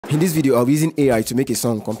In this video, I'll be using AI to make a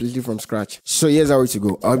song completely from scratch. So here's how to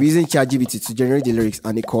go. I'll be using Chat GPT to generate the lyrics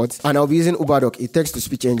and the chords, and I'll be using Uberduck, a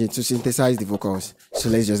text-to-speech engine, to synthesize the vocals. So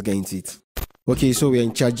let's just get into it. Okay, so we're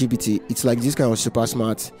in Chat GPT. It's like this kind of super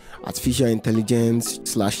smart artificial intelligence /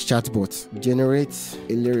 chatbot. Generate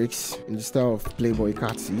a lyrics in the style of Playboi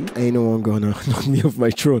Carti. Ain't no one gonna knock me off my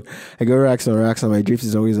throne. I got racks on racks and my drift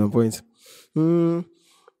is always on point.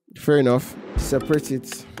 Fair enough. Separate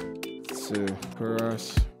it to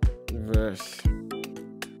chorus, verse.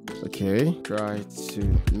 Okay, try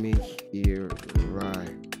to make it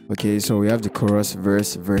right. Okay, so we have the chorus,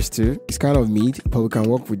 verse 2. It's kind of mid, but we can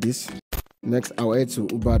work with this. Next, I'll head to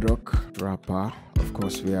Uberduck, rapper. Of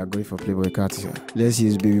course, we are going for Playboi Carti. Let's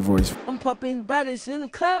use baby voice. I'm popping bodies in the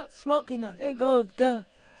cloud, smoking up. There goes the.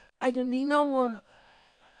 I don't need no one.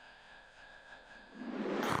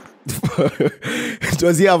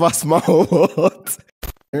 Does he have a smile? What?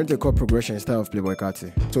 I learned the chord progression style of Playboi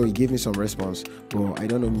Carti. So he gave me some response, but I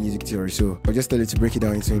don't know music theory, so I'll just tell it to break it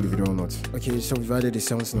down into individual notes. Okay, so we've added the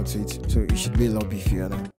sounds note to it, so it should be a lot beefier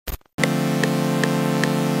now.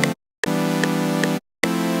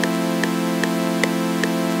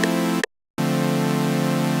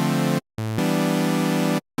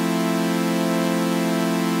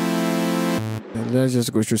 And let's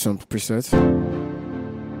just go through some presets.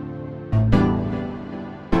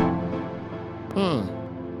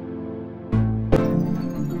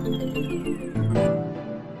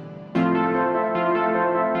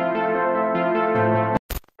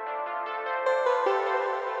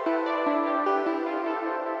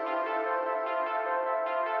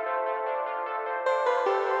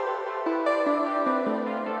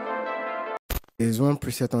 There's one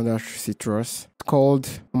preset on that citrus called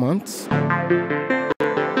months.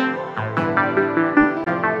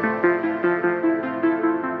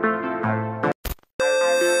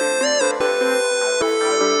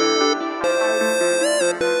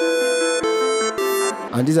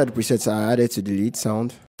 And these are the presets I added to the lead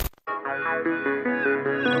sound.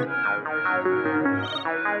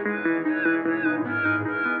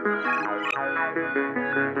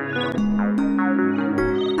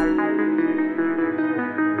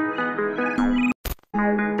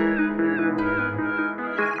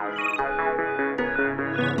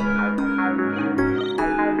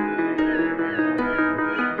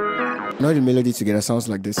 Now the melody together sounds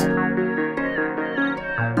like this.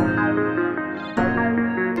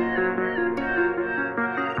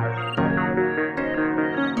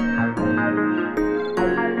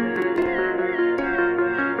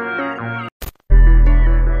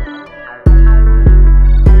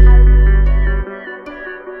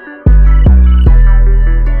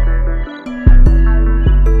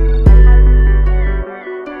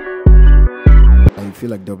 I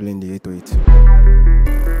feel like doubling the 808.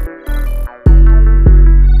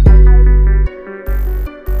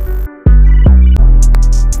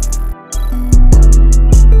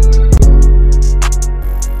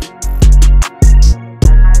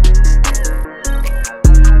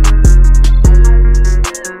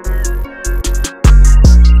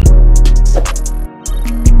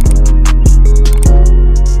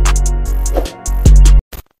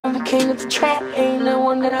 King of the trap, ain't no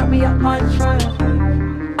one that I be up on trying.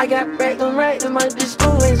 I got rack on rack and my bitch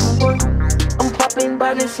always on board. I'm popping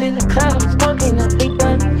bodies in the clouds, smoking up big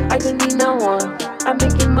gun. I don't need no one, I'm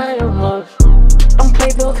making my own love. I'm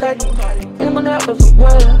Playboi Carti, and I'm out of the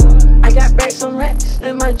world. I got racks on racks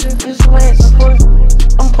and my drip is always on board.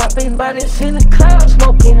 I'm popping bodies in the clouds,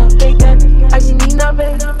 smoking up big gun. I don't need no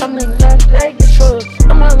baby, I'm in love like the truth.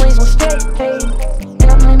 I'm always on straight, hey, and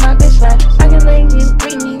I'm in my bitch life. I can lay you,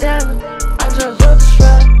 bring me down. I just love to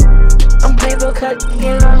try. I'm Playboi Carti,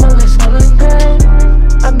 and I'm always on the grind.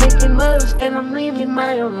 I'm making moves and I'm leaving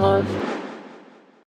my own love.